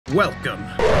Welcome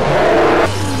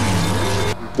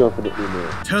Definitely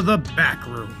not. to the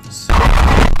Backrooms.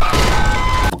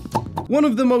 One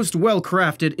of the most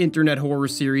well-crafted internet horror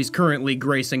series currently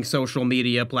gracing social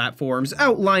media platforms,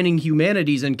 outlining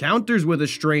humanity's encounters with a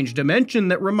strange dimension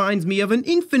that reminds me of an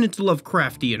infinite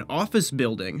Lovecraftian office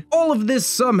building. All of this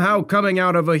somehow coming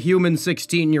out of a human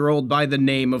 16-year-old by the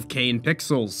name of Kane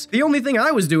Pixels. The only thing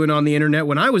I was doing on the internet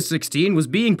when I was 16 was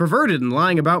being perverted and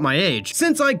lying about my age.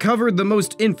 Since I covered the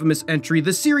most infamous entry,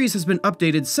 the series has been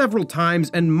updated several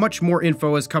times and much more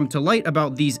info has come to light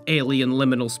about these alien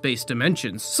liminal space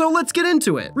dimensions. So let's get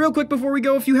into it. Real quick before we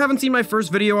go, if you haven't seen my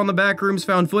first video on the Backrooms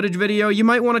found footage video, you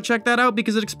might want to check that out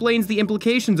because it explains the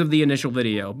implications of the initial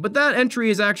video. But that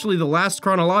entry is actually the last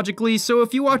chronologically, so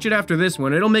if you watch it after this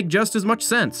one, it'll make just as much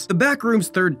sense. The Backrooms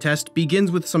third test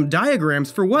begins with some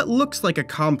diagrams for what looks like a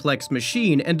complex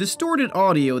machine and distorted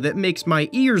audio that makes my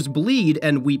ears bleed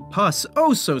and weep pus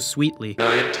oh so sweetly.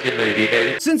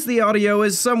 1988. Since the audio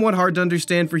is somewhat hard to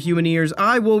understand for human ears,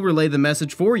 I will relay the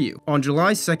message for you. On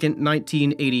July 2nd,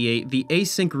 1988, the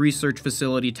AzFk research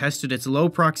facility tested its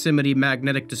low-proximity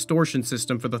magnetic distortion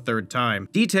system for the third time.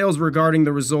 Details regarding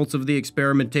the results of the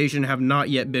experimentation have not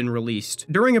yet been released.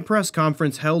 During a press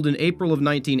conference held in April of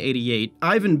 1988,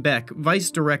 Ivan Beck, vice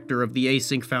director of the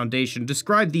AzFk Foundation,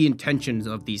 described the intentions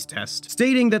of these tests,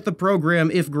 stating that the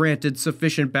program, if granted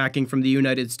sufficient backing from the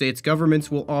United States governments,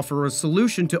 will offer a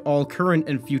solution to all current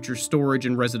and future storage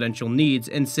and residential needs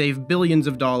and save billions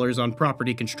of dollars on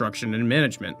property construction and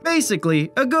management.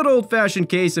 Basically, a good old-fashioned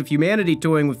case of humanity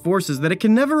toying with forces that it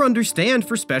can never understand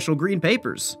for special green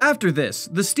papers. After this,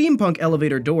 the steampunk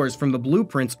elevator doors from the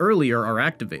blueprints earlier are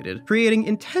activated, creating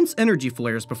intense energy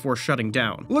flares before shutting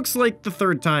down. Looks like the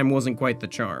third time wasn't quite the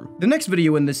charm. The next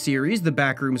video in this series, The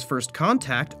Backrooms First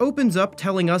Contact, opens up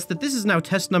telling us that this is now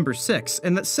test number 6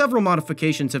 and that several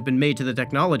modifications have been made to the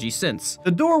technology since.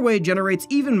 The doorway generates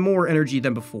even more energy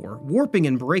than before, warping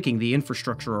and breaking the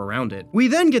infrastructure around it. We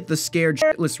then get the scared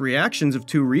shitless reactions of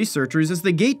two researchers as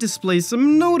the gate displays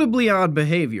some notably odd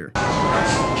behavior. Turn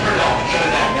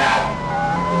that now.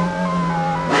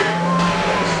 Wait.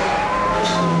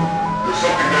 There's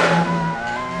something there.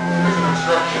 There's an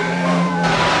obstruction.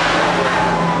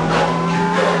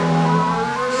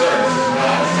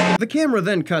 The camera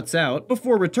then cuts out,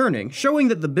 before returning, showing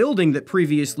that the building that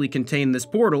previously contained this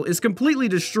portal is completely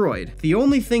destroyed. The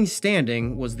only thing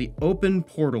standing was the open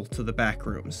portal to the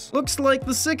Backrooms. Looks like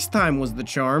the 6th time was the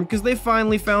charm, because they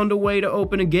finally found a way to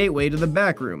open a gateway to the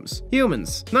Backrooms.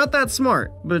 Humans. Not that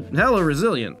smart, but hella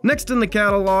resilient. Next in the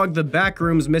catalog, the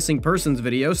Backrooms Missing Persons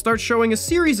video starts showing a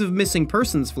series of missing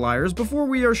persons flyers before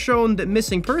we are shown that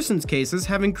missing persons cases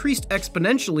have increased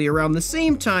exponentially around the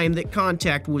same time that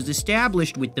contact was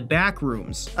established with the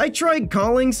Backrooms. I tried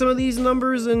calling some of these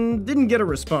numbers and didn't get a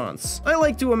response. I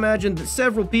like to imagine that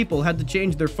several people had to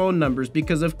change their phone numbers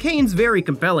because of Kane's very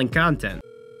compelling content.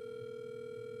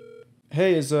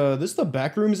 Hey, is this the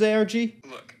Backrooms ARG?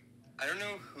 Look, I don't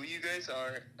know who you guys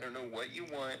are, I don't know what you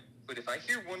want, but if I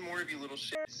hear one more of you little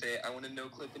shit say I want to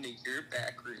no-clip into your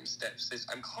backroom steps,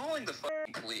 I'm calling the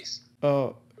fucking police.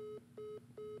 Oh.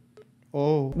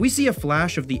 We see a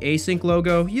flash of the AzFk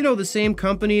logo, you know, the same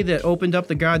company that opened up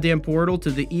the goddamn portal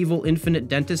to the evil infinite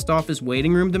dentist office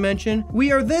waiting room dimension. We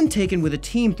are then taken with a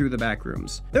team through the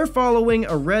Backrooms. They're following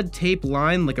a red tape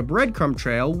line like a breadcrumb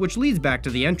trail, which leads back to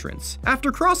the entrance.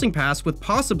 After crossing paths with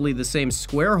possibly the same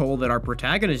square hole that our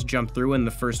protagonist jumped through in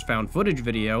the first found footage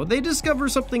video, they discover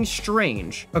something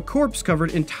strange. A corpse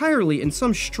covered entirely in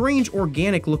some strange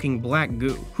organic looking black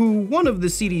goo, who one of the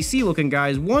CDC looking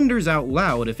guys wonders out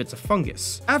loud if it's a fungus.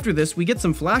 After this, we get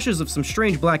some flashes of some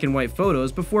strange black and white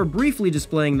photos before briefly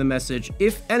displaying the message,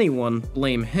 "If anyone,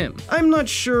 blame him." I'm not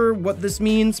sure what this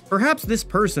means. Perhaps this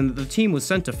person that the team was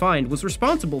sent to find was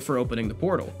responsible for opening the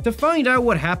portal. To find out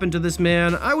what happened to this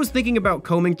man, I was thinking about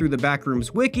combing through the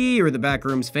Backrooms wiki or the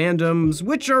Backrooms fandoms,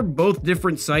 which are both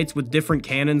different sites with different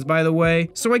canons, by the way.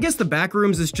 So I guess the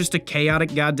Backrooms is just a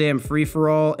chaotic goddamn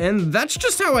free-for-all, and that's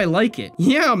just how I like it.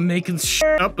 Yeah, I'm making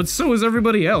shit up, but so is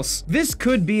everybody else. This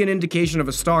could be an indication of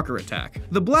a stalker attack.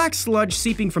 The black sludge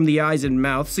seeping from the eyes and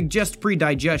mouth suggests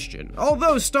pre-digestion,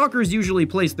 although stalkers usually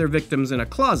place their victims in a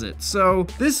closet, so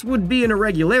this would be an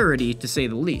irregularity to say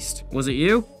the least. Was it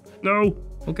you? No.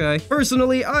 Okay.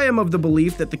 Personally, I am of the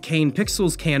belief that the Kane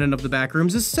Pixels canon of the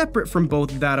Backrooms is separate from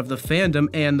both that of the fandom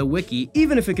and the wiki,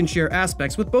 even if it can share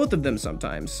aspects with both of them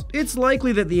sometimes. It's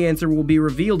likely that the answer will be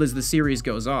revealed as the series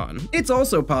goes on. It's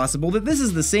also possible that this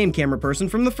is the same camera person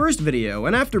from the first video,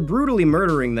 and after brutally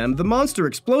murdering them, the monster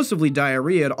explosively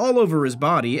diarrheaed all over his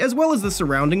body, as well as the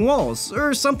surrounding walls,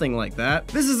 or something like that.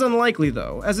 This is unlikely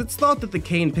though, as it's thought that the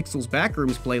Kane Pixels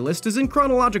Backrooms playlist is in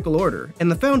chronological order,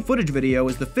 and the found footage video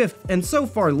is the 5th and so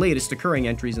far latest occurring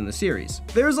entries in the series.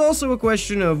 There's also a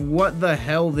question of what the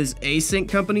hell this async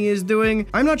company is doing.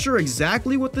 I'm not sure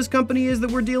exactly what this company is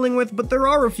that we're dealing with, but there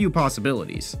are a few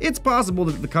possibilities. It's possible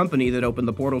that the company that opened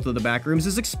the portal to the Backrooms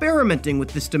is experimenting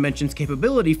with this dimension's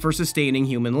capability for sustaining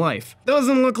human life.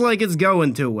 Doesn't look like it's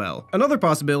going too well. Another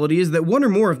possibility is that one or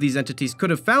more of these entities could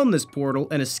have found this portal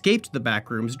and escaped the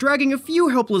Backrooms, dragging a few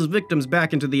helpless victims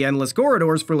back into the endless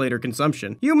corridors for later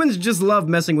consumption. Humans just love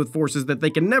messing with forces that they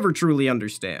can never truly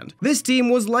understand. This team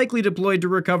was likely deployed to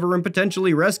recover and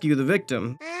potentially rescue the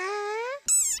victim.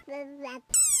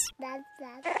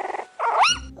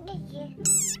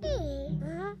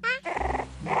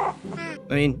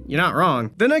 I mean, you're not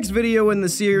wrong. The next video in the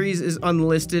series is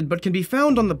unlisted, but can be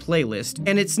found on the playlist,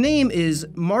 and its name is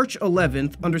March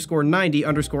 11th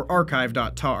 _90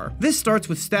 archive.tar. This starts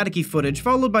with staticky footage,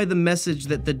 followed by the message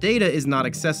that the data is not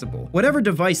accessible. Whatever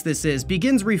device this is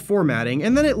begins reformatting,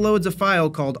 and then it loads a file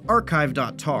called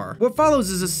archive.tar. What follows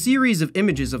is a series of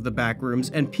images of the Backrooms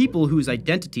and people whose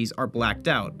identities are blacked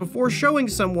out, before showing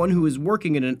someone who is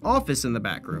working in an office in the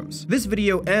Backrooms. This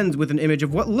video ends with an image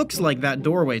of what looks like that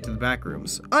doorway to the Backrooms.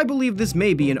 I believe this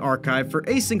may be an archive for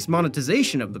Async's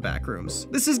monetization of the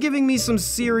Backrooms. This is giving me some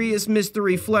serious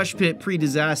mystery flesh pit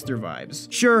pre-disaster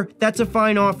vibes. Sure, that's a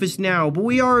fine office now, but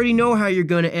we already know how you're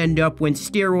gonna end up when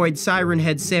steroid siren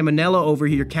head Salmonella over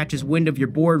here catches wind of your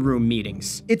boardroom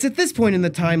meetings. It's at this point in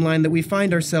the timeline that we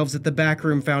find ourselves at the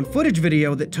Backroom found footage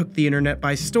video that took the internet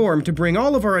by storm to bring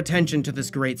all of our attention to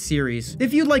this great series.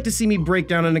 If you'd like to see me break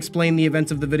down and explain the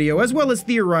events of the video, as well as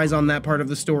theorize on that part of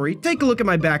the story, take a look at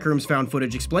my Backrooms found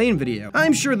footage explain video.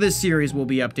 I'm sure this series will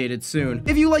be updated soon.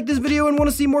 If you like this video and want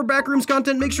to see more Backrooms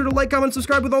content, make sure to like, comment,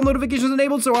 subscribe with all notifications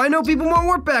enabled so I know people want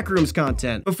more Backrooms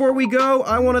content. Before we go,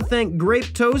 I want to thank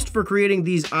Grape Toast for creating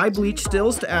these eye bleach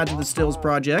stills to add to the stills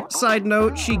project. Side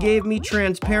note, she gave me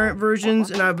transparent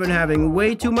versions and I've been having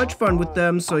way too much fun with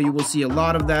them, so you will see a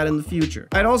lot of that in the future.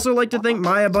 I'd also like to thank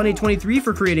Maya Bunny 23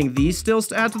 for creating these stills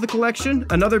to add to the collection.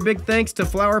 Another big thanks to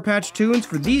Flower Patch Tunes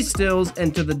for these stills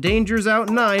and to the Dangers Out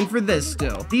 9 for this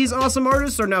still. These awesome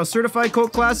artists are now certified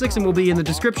cult classics and will be in the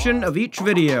description of each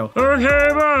video. Okay,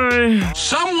 bye!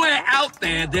 Somewhere out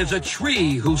there, there's a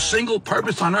tree whose single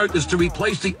purpose on Earth is to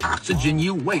replace the oxygen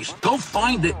you waste. Go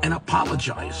find it and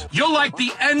apologize. You're like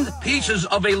the end pieces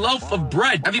of a loaf of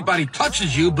bread. Everybody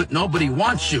touches you, but nobody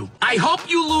wants you. I hope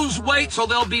you lose weight so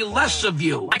there'll be less of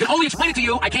you. I can only explain it to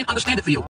you. I can't understand it for you.